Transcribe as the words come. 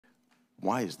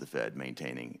why is the Fed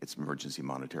maintaining its emergency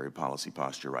monetary policy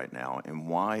posture right now, and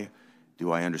why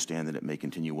do I understand that it may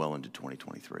continue well into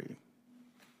 2023?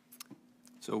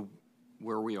 So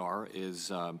where we are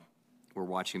is we're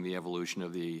watching the evolution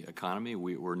of the economy.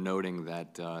 We're noting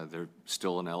that there's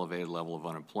still an elevated level of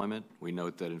unemployment. We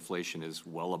note that inflation is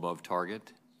well above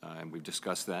target, and we've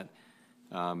discussed that.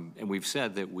 And we've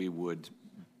said that we would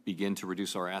begin to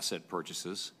reduce our asset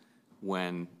purchases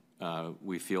when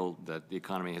we feel that the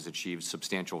economy has achieved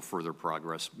substantial further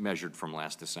progress measured from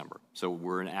last December. So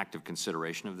we're in active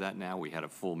consideration of that now. We had a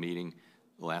full meeting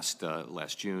last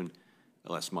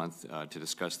month to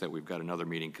discuss that. We've got another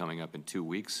meeting coming up in 2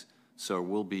 weeks. So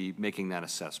we'll be making that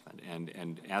assessment.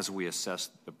 And as we assess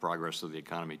the progress of the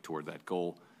economy toward that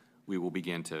goal, we will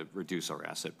begin to reduce our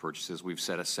asset purchases. We've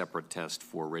set a separate test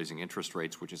for raising interest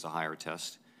rates, which is a higher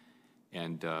test.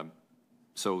 And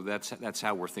so that's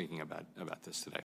how we're thinking about this today.